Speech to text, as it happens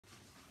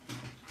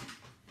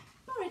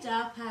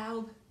da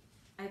pawb.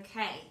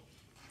 Okay,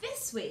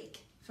 this week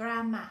for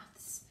our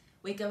maths,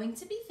 we're going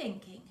to be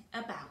thinking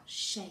about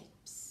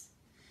shapes.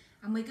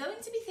 And we're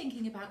going to be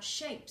thinking about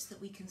shapes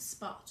that we can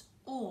spot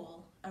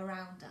all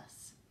around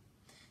us.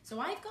 So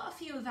I've got a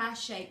few of our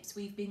shapes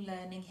we've been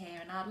learning here,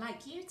 and I'd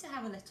like you to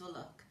have a little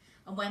look.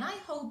 And when I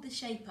hold the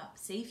shape up,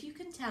 see if you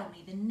can tell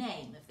me the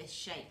name of this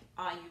shape.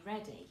 Are you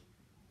ready?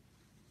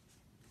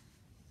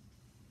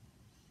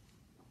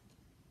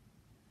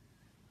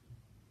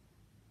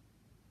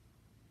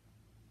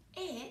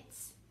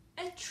 It's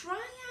a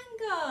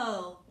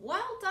triangle.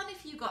 Well done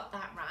if you got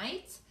that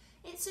right.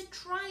 It's a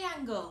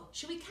triangle.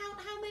 Shall we count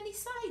how many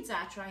sides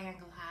our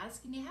triangle has?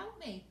 Can you help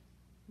me?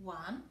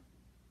 1,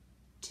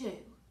 2,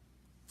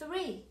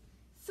 3.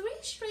 3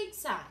 straight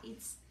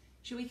sides.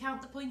 Shall we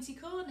count the pointy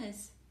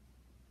corners?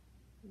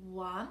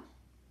 1,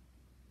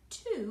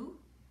 2,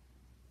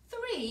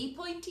 3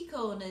 pointy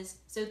corners.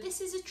 So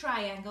this is a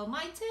triangle.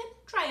 My turn.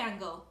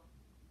 Triangle.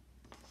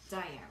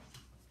 Diane.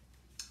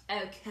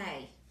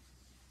 Okay.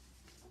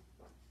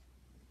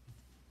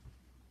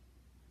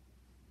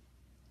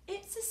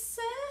 It's a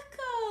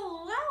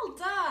circle. Well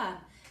done.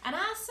 And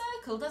our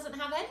circle doesn't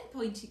have any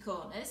pointy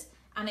corners,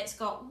 and it's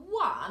got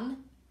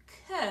one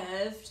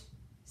curved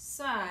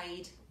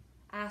side.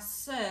 Our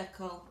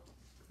circle.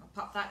 I'll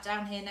pop that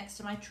down here next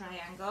to my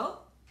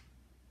triangle.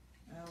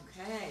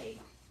 Okay.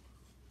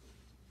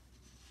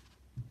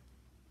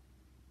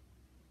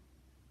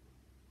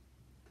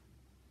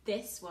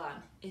 This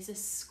one is a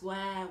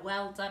square.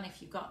 Well done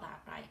if you got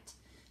that right.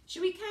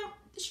 Should we count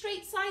the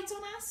straight sides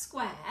on our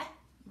square?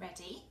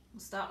 Ready? We'll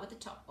start with the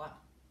top one.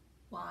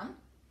 1,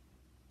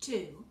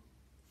 2,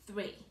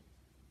 3,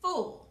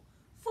 4.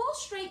 4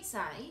 straight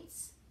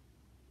sides.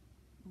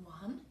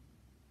 1,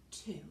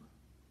 2,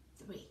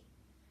 3,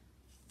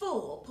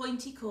 4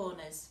 pointy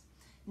corners.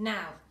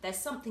 Now, there's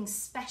something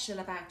special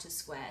about a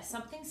square,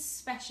 something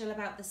special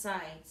about the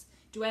sides.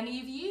 Do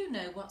any of you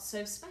know what's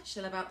so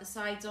special about the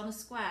sides on a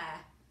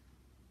square?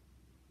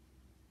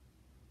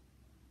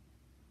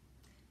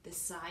 The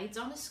sides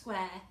on a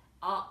square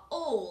are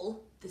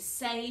all the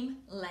same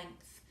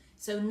length.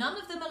 So none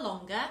of them are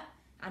longer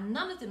and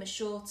none of them are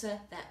shorter.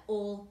 They're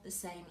all the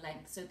same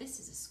length. So this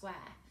is a square.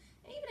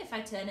 Even if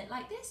I turn it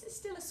like this, it's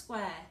still a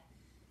square.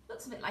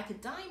 Looks a bit like a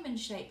diamond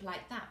shape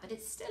like that, but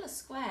it's still a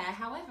square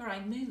however I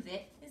move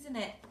it, isn't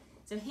it?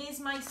 So here's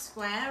my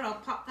square. I'll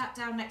pop that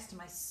down next to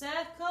my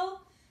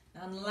circle.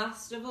 And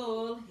last of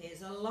all,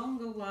 here's a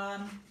longer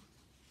one.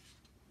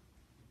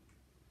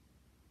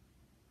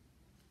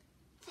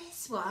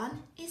 This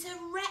one is a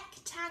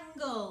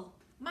rectangle.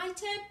 My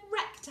turn,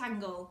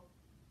 rectangle.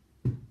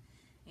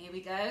 Here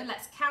we go.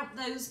 Let's count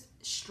those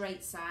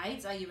straight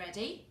sides. Are you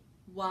ready?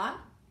 1,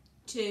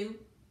 2,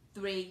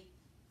 3,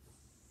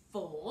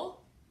 4.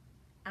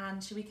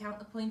 And shall we count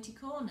the pointy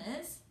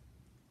corners?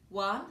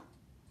 1,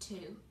 2,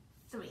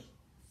 3,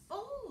 4.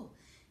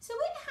 So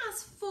it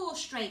has 4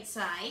 straight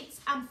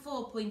sides and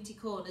 4 pointy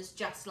corners,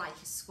 just like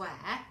a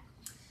square.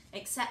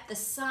 Except the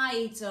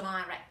sides on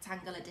our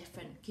rectangle are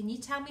different. Can you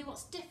tell me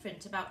what's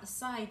different about the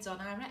sides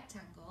on our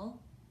rectangle?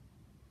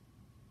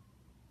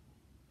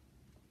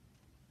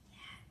 Yeah.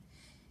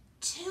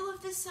 2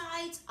 of the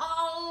sides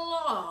are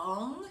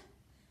long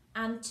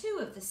and 2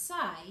 of the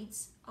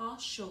sides are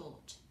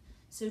short.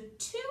 So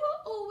 2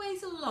 are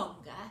always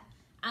longer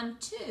and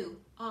 2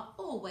 are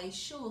always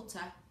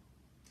shorter.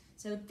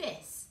 So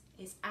this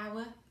is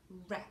our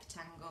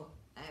rectangle.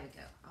 There we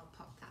go. I'll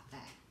pop that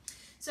there.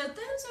 So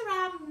those are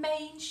our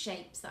main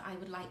shapes that I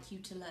would like you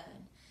to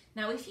learn.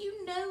 Now, if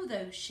you know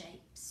those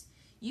shapes,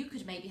 you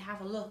could maybe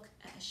have a look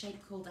at a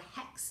shape called a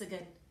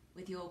hexagon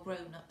with your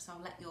grown-ups.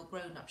 I'll let your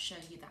grown-ups show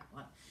you that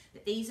one.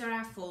 But these are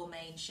our 4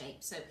 main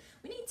shapes. So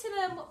we need to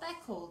learn what they're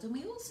called, and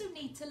we also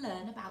need to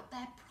learn about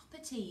their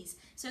properties.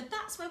 So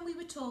that's when we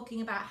were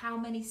talking about how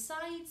many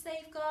sides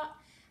they've got,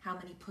 how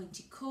many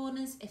pointy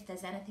corners, if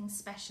there's anything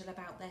special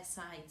about their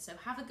sides. So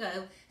have a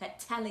go at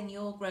telling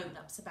your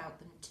grown-ups about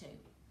them too.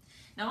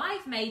 Now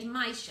I've made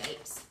my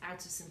shapes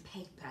out of some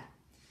paper.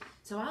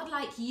 So I'd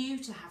like you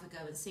to have a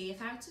go and see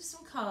if out of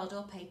some card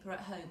or paper at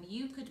home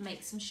you could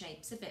make some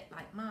shapes a bit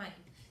like mine.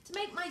 To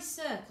make my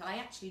circle, I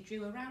actually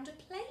drew around a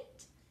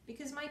plate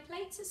because my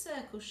plate's a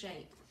circle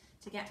shape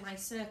to get my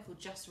circle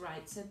just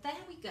right. So there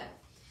we go.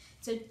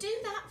 So do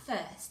that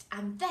first,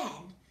 and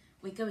then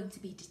we're going to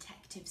be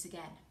detectives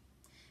again.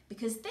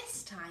 Because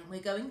this time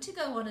we're going to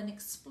go on and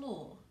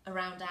explore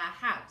around our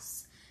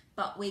house,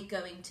 but we're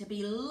going to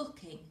be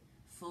looking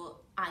for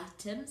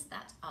items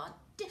that are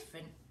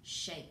different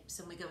shapes,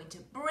 and we're going to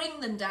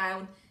bring them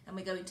down and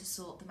we're going to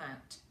sort them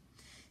out.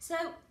 So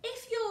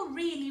if you're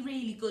really,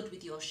 really good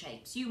with your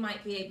shapes, you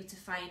might be able to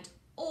find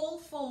all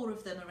 4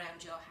 of them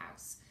around your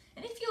house.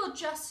 And if you're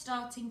just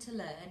starting to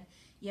learn,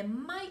 you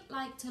might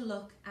like to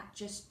look at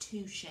just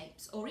 2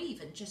 shapes or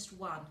even just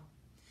 1.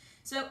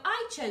 So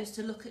I chose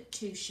to look at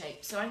 2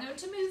 shapes. So I'm going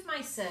to move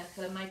my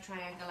circle and my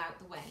triangle out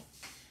the way.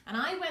 And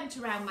I went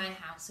around my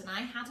house and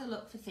I had a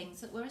look for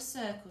things that were a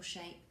circle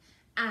shape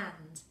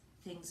and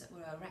things that were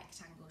a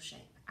rectangle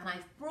shape. And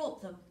I've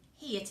brought them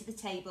here to the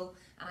table,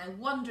 and I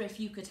wonder if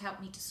you could help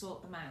me to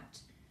sort them out.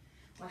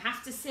 We'll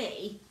have to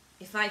see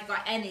if I've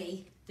got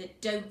any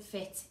that don't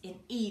fit in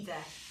either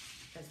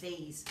of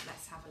these.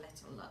 Let's have a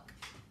little look.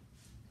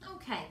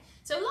 Okay,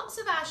 so lots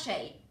of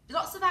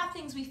our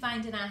things we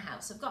find in our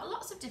house have got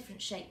lots of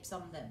different shapes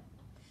on them.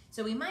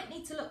 So we might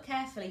need to look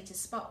carefully to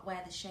spot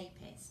where the shape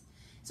is.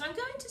 So I'm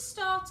going to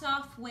start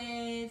off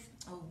with,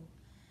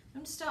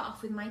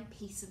 my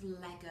piece of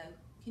Lego.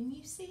 Can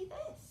you see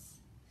this?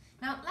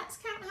 Now let's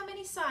count how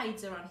many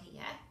sides are on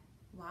here.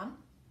 1,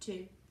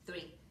 2,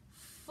 3,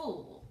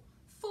 4.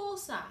 4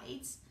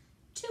 sides,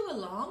 2 are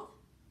long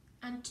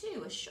and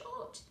 2 are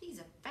short. These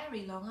are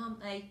very long,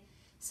 aren't they?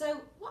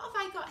 So what have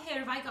I got here?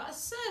 Have I got a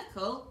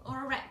circle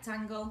or a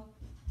rectangle?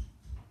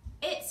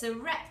 It's a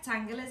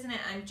rectangle, isn't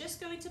it? I'm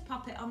just going to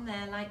pop it on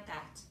there like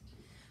that.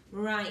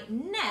 Right,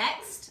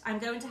 next I'm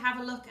going to have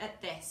a look at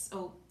this.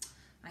 Oh,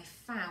 I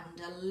found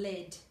a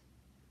lid.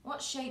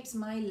 What shape's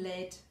my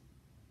lid?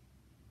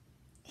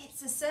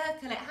 It's a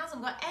circle. It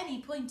hasn't got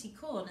any pointy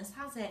corners,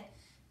 has it?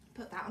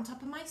 Put that on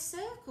top of my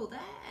circle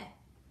there.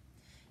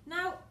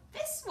 Now,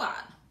 this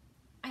one,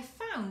 I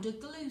found a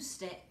glue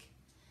stick.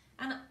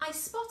 And I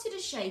spotted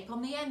a shape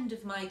on the end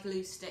of my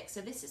glue stick.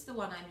 So this is the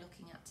one I'm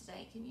looking at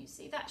today. Can you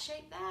see that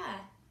shape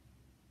there?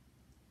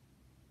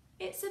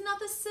 It's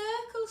another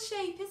circle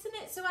shape, isn't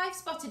it? So I've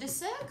spotted a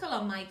circle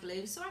on my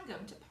glue, so I'm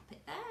going to pop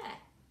it there.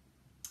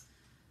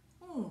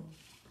 Oh,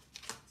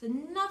 there's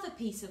another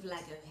piece of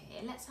Lego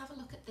here. Let's have a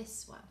look at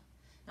this one.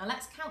 Now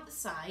let's count the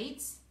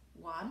sides.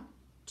 1,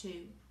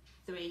 2,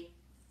 3,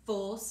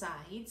 4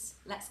 sides.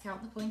 Let's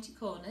count the pointy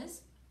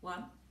corners.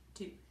 1,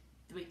 2,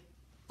 3,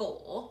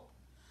 4.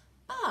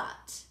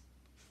 But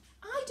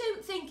I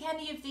don't think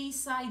any of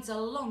these sides are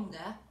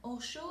longer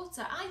or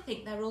shorter. I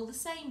think they're all the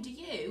same, do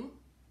you?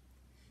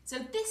 So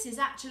this is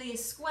actually a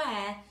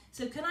square.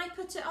 So can I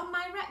put it on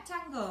my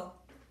rectangle?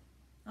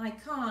 I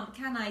can't,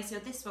 can I? So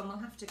this one will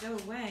have to go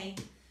away.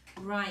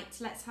 Right,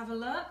 let's have a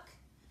look.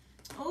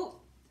 Oh,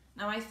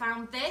 now I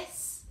found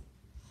this.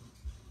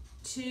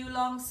 2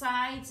 long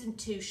sides and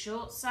 2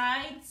 short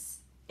sides.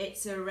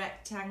 It's a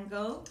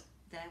rectangle.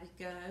 There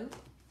we go.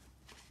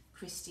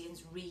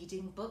 Christian's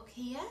reading book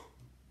here.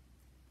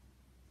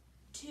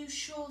 2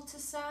 shorter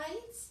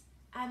sides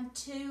and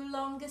 2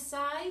 longer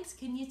sides.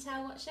 Can you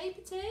tell what shape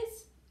it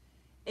is?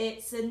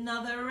 It's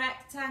another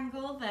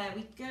rectangle. There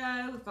we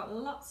go. We've got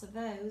lots of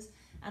those.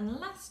 And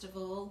last of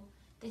all,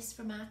 this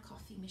from our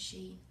coffee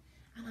machine.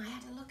 And I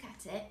had a look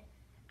at it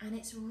and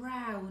it's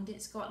round.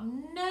 It's got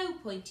no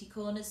pointy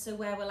corners. So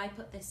where will I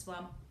put this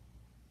one?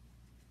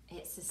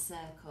 It's a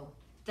circle.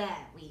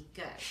 There we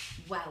go.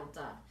 Well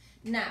done.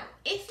 Now,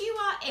 if you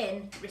are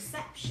in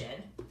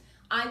reception,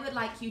 I would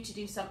like you to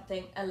do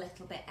something a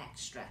little bit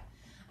extra.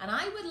 And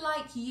I would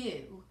like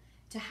you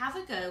to have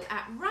a go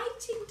at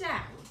writing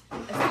down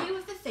a few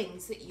of the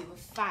things that you have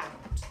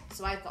found.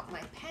 So I've got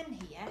my pen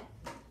here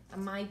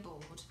and my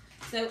board.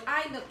 So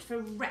I looked for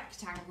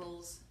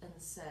rectangles and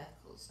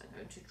circles. I'm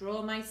going to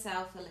draw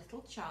myself a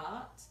little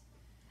chart.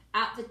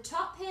 At the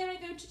top here,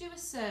 I'm going to do a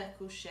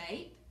circle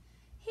shape.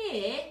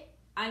 Here,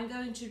 I'm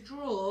going to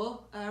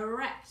draw a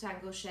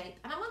rectangle shape,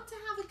 and I want to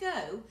have a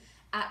go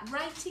at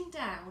writing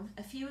down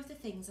a few of the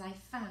things I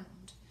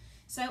found.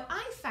 So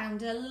I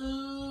found a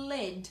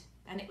lid,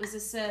 and it was a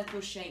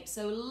circle shape.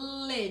 So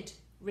lid,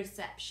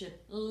 reception,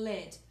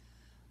 lid.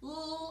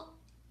 Lid,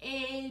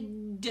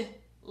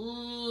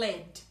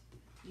 lid.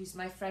 Use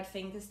my Fred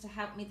fingers to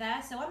help me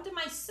there. So under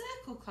my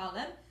circle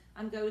column,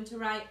 I'm going to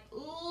write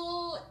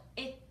lid.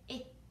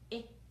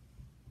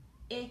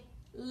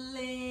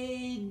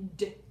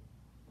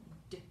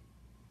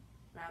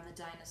 Around the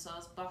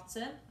dinosaur's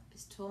bottom, up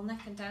his tall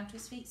neck and down to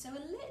his feet, so a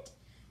lid.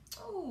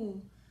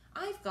 Oh,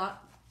 I've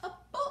got a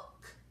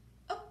book.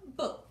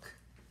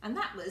 And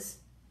that was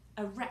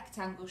a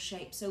rectangle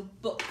shape, so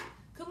book.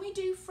 Can we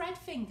do Fred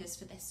fingers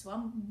for this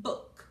one?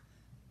 Book.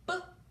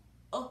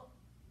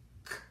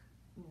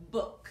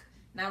 Book.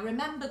 Now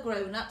remember,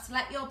 grown-ups,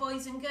 let your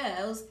boys and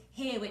girls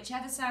hear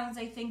whichever sounds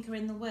they think are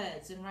in the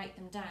words and write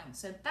them down.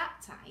 So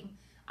that time,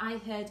 I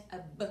heard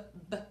a b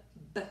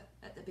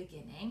at the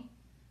beginning.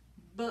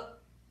 Book.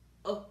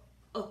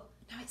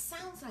 Now it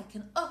sounds like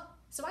an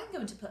so I'm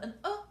going to put an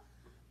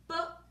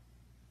book.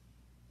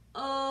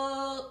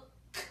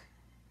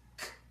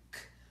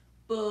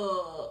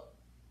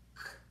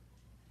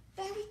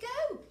 There we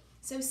go.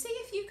 So see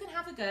if you can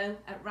have a go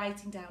at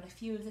writing down a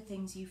few of the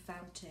things you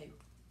found too.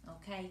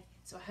 Okay,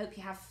 so I hope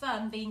you have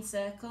fun being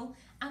circle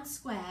and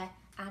square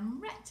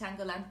and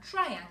rectangle and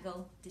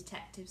triangle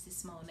detectives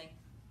this morning.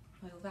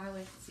 Hwyl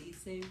fawr, see you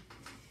soon.